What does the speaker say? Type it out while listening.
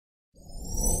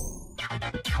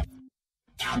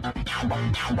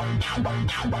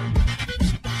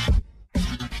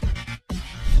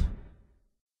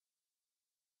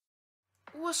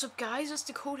What's up, guys? It's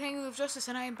the Code Hangin of Justice,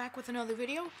 and I am back with another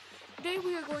video. Today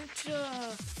we are going to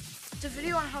it's a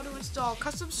video on how to install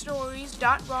custom stories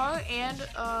 .rar and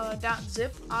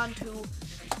 .zip onto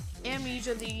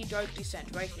Amnesia: The Dark Descent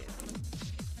right here.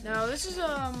 Now this is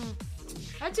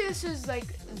I'd say this is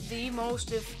like the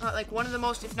most, if not like one of the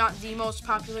most, if not the most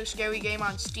popular scary game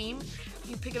on Steam.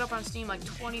 You can pick it up on Steam like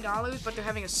 $20, but they're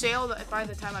having a sale by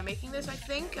the time I'm making this, I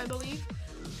believe.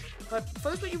 But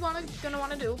first, what you're gonna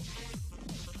want to do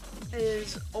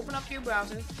is open up your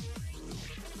browser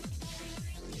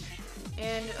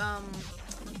and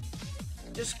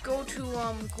just go to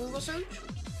Google search.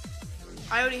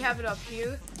 I already have it up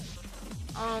here.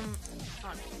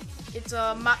 It's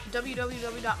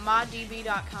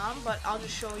www.moddb.com, but I'll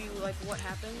just show you like what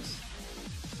happens.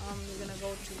 You're gonna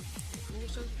go to Google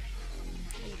search.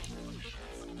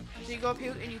 So you go up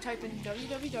here and you type in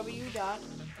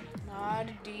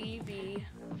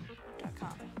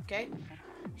www.moddb.com. Okay.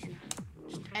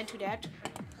 Just enter that.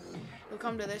 You'll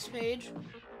come to this page.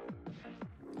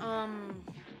 I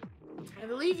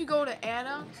believe you go to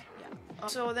add-ons. Yeah.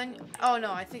 So then, oh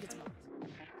no, I think it's mods.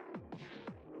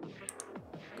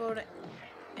 Go to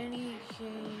any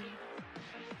game.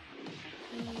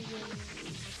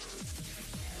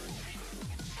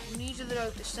 Amnesia: The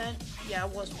Dark Descent. Yeah,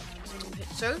 it was one. So you hit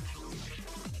search.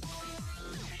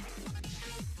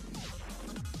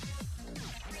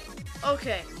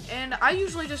 Okay, and I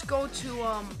usually just go to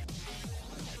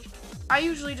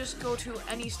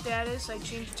any status. I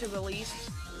change it to release.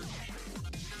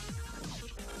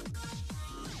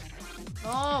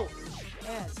 Oh,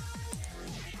 yes.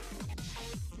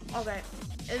 Okay,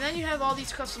 and then you have all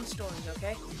these custom stories.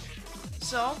 Okay,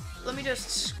 so let me just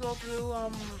scroll through.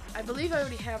 I believe I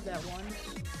already have that one.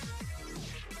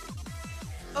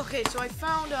 Okay, so I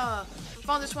found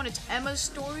this one. It's Emma's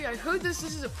story. I heard this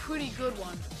is a pretty good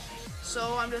one.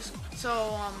 So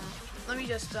let me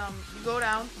just you go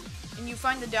down and you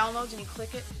find the downloads and you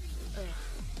click it.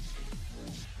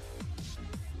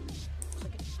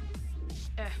 Click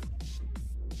it.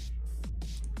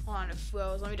 Hold on, it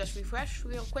froze. Let me just refresh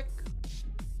real quick.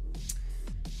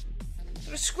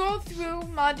 So just scroll through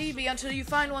ModDB until you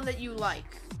find one that you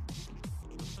like.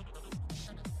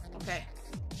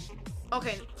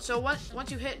 Okay. So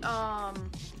once you hit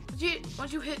downloads,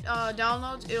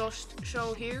 it'll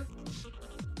show here.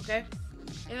 Okay,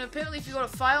 and apparently if you go to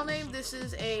file name, this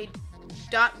is a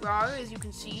 .rar, as you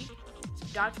can see.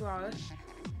 It's .rar.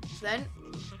 So then,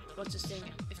 what's this thing?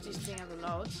 If this thing ever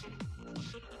loads.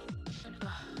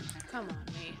 Come on,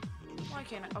 me. Why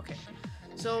can't I? Okay.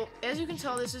 So, as you can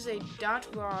tell, this is a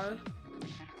 .rar. It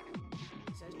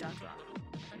says .rar.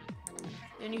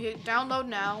 Then you hit download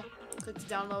now. Click to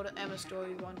download an Emma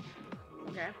story one.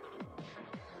 Okay.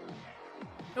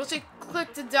 It'll say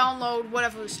click to download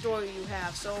whatever story you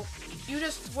have, so you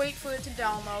just wait for it to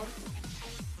download.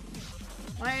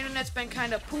 My internet's been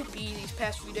kind of poopy these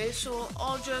past few days, so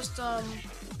I'll just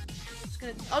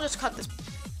cut this.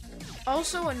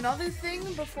 Also, another thing,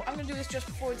 I'm gonna do this just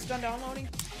before it's done downloading.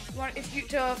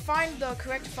 To find the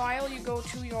correct file, you go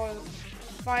to your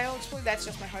file explorer. That's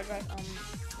just my hard drive.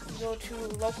 You go to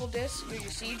local disk or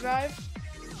your C drive.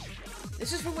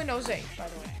 This is for Windows 8, by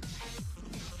the way.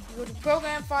 You go to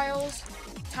program files,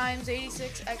 times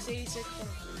 86, x86.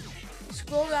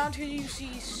 Scroll down till you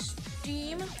see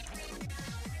Steam.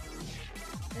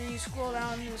 Then you scroll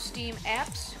down to Steam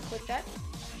apps. Click that.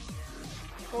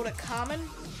 Go to common.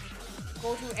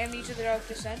 Go to Amnesia: The Dark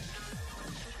Descent.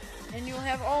 And you'll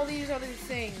have all these other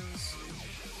things.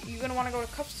 You're going to want to go to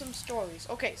custom stories.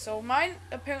 Okay, so mine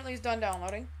apparently is done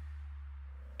downloading.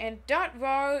 And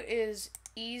 .rar is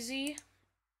easy.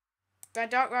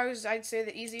 .rar is, I'd say,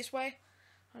 the easiest way.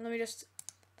 And let me just...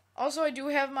 Also, I do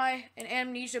have an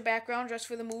Amnesia background just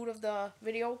for the mood of the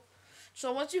video.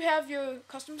 So once you have your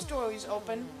custom stories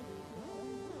open,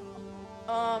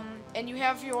 and you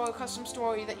have your custom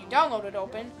story that you downloaded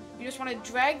open, you just want to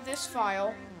drag this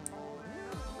file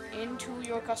into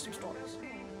your custom stories.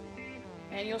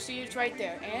 And you'll see it's right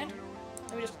there. And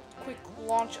let me just quick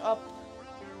launch up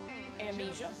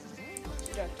Amnesia: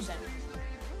 The Dark Descent.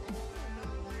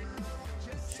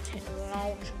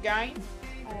 Launch game.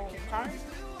 Okay.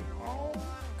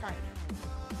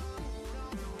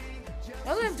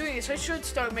 Now that I'm doing this, I should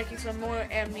start making some more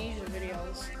Amnesia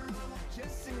videos.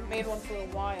 Made one for a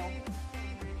while.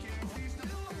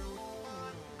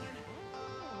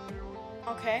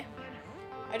 Okay.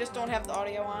 I just don't have the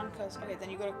audio on because, okay, then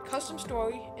you go to custom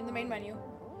story in the main menu.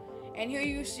 And here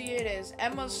you see it is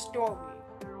Emma's story.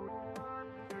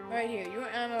 Right here.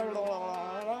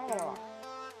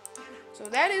 So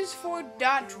that is for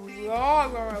 .RAR.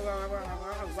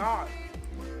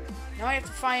 Now I have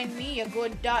to find me a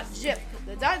good .zip.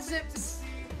 The .zips,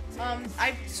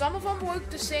 some of them work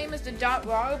the same as the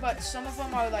 .RAR, but some of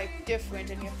them are like different,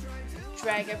 and you have to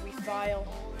drag every file.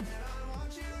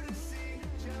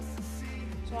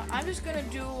 So I'm just gonna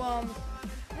do a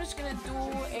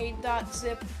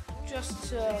 .zip just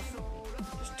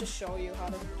to show you how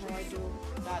I do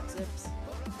 .zips.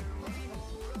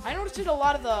 I noticed that a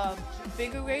lot of the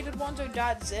bigger rated ones are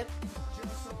 .zip.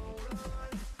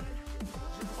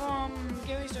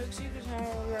 Gary Stark Secrets.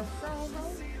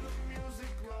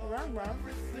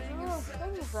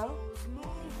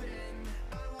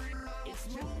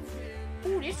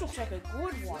 Ooh, this looks like a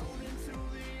good one.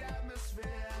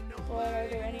 But are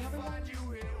there any other ones?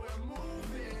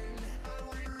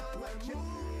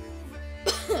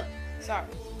 Sorry.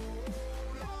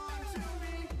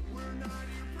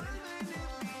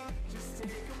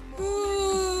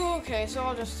 Ooh, okay, so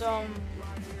I'll just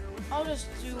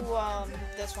do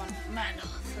this one. My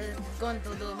love, I'm going to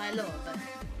do my love.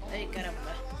 Ay,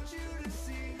 caramba.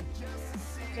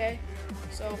 Okay,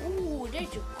 so ooh,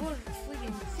 that's a good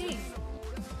freaking thing.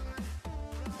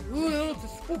 Ooh, that looks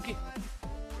spooky.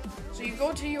 So you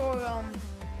go to your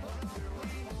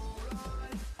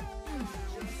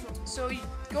so you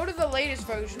go to the latest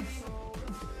version.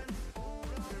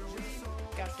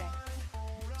 Gosh dang.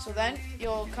 So then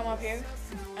you'll come up here,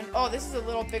 and oh, this is a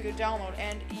little bigger download,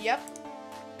 and yep,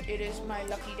 it is my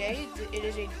lucky day. It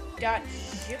is a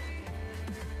 .zip.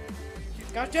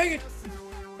 Gosh dang it!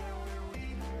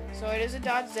 So it is a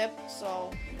 .zip.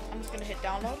 So I'm just gonna hit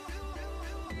download.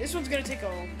 This one's gonna take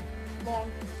a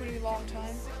pretty long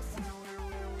time.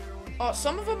 Oh,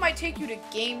 some of them might take you to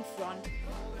Gamefront.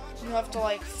 You'll have to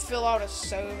like fill out a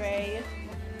survey.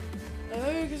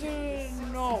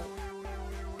 No. No.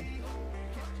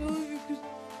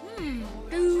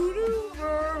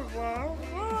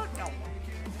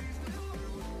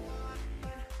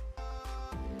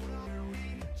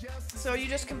 So you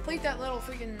just complete that little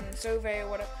freaking survey or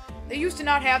whatever. They used to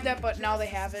not have that, but now they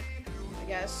have it, I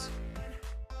guess.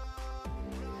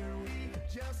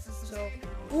 So,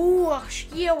 ooh, a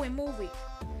scary movie.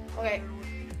 Okay,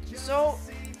 so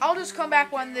I'll just come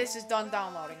back when this is done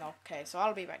downloading. Okay, so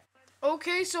I'll be back.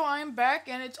 Okay, so I'm back,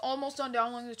 and it's almost done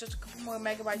downloading. There's just a couple more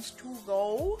megabytes to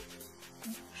go.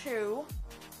 So,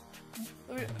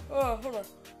 oh, hold on.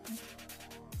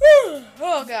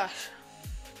 Oh gosh.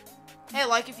 Hey,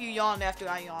 like if you yawned after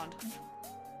I yawned,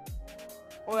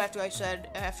 or after I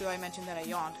mentioned that I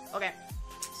yawned. Okay,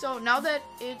 so now that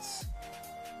it's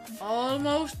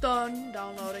almost done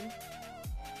downloading,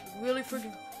 really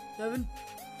freaking 7,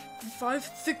 5,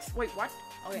 6. Wait, what?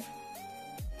 Okay.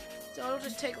 So it'll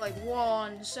just take like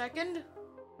 1 second.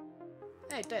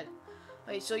 Hey, it did.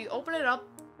 Wait, so you open it up.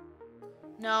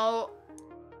 Now,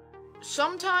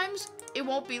 sometimes it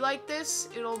won't be like this.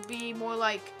 It'll be more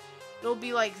like,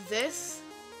 this.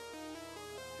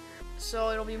 So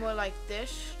it'll be more like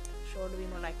this. So it'll be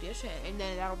more like this, and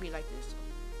then that'll be like this.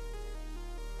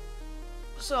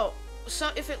 So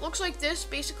if it looks like this,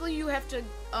 basically you have to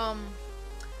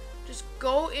just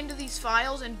go into these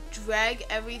files and drag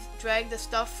the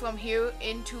stuff from here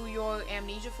into your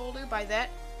Amnesia folder by that.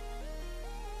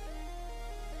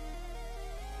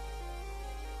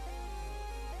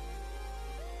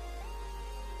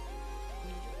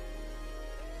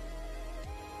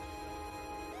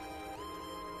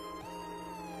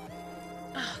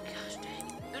 Oh gosh dang.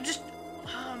 They're just,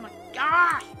 oh my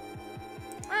gosh.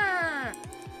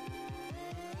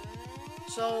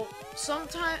 So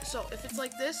sometimes, so if it's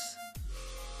like this,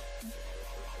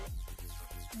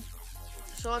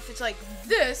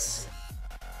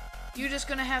 you're just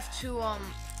gonna have to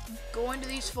go into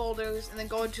these folders and then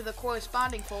go into the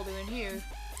corresponding folder in here.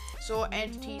 So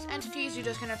entities, you're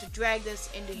just gonna have to drag this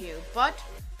into here. But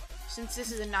since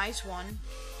this is a nice one,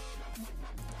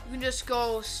 you can just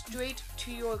go straight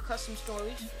to your custom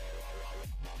stories.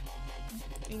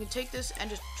 You can take this and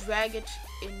just drag it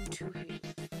into here.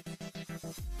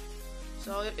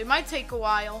 So it might take a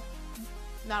while,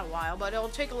 not a while, but it'll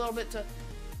take a little bit to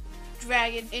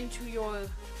drag it into your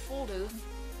folder.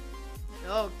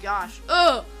 Oh gosh.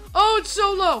 Oh, it's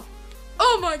so low.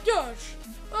 Oh my gosh.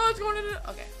 Oh, it's going into,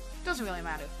 okay. Doesn't really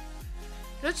matter.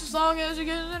 Just as long as you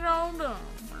get it all done.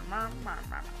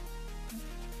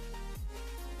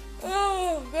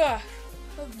 Oh gosh.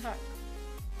 I'm tired.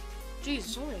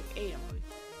 Jesus, only like 8 already.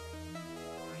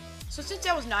 So since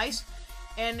that was nice,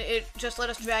 and it just let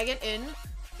us drag it in,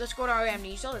 let's go to our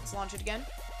Amnesia. Let's launch it again.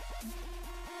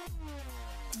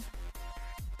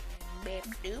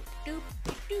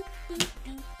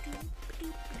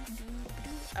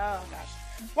 Oh gosh.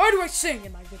 Why do I sing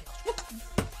in my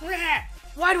videos?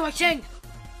 Why do I sing?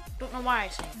 Don't know why I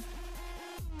sing.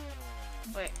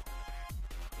 Wait.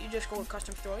 You just go with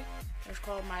custom story. It's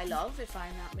called My Love, if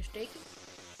I'm not mistaken.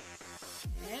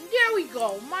 And there we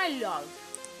go, My Love.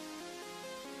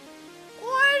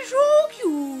 Oh, so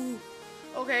cute.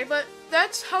 Okay, but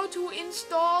that's how to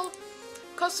install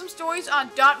custom stories on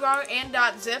 .rar and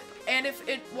 .zip. And if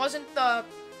it wasn't the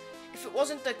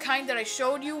kind that I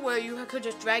showed you where you could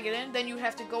just drag it in, then you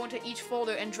have to go into each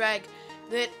folder and drag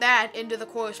that into the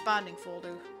corresponding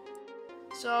folder.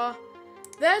 So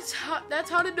that's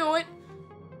how to do it.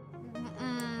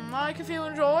 Like if you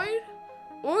enjoyed,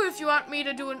 or if you want me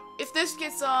to do if this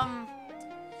gets I'm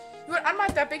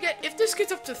not that big yet. If this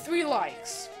gets up to 3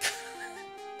 likes,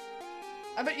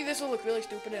 I bet you this will look really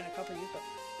stupid in a couple years. But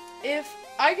if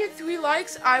I get 3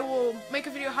 likes, I will make a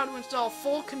video how to install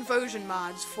full conversion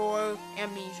mods for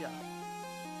Amnesia.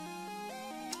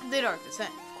 The Dark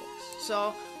Descent, of course.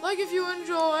 So, like if you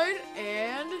enjoyed,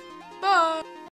 and bye!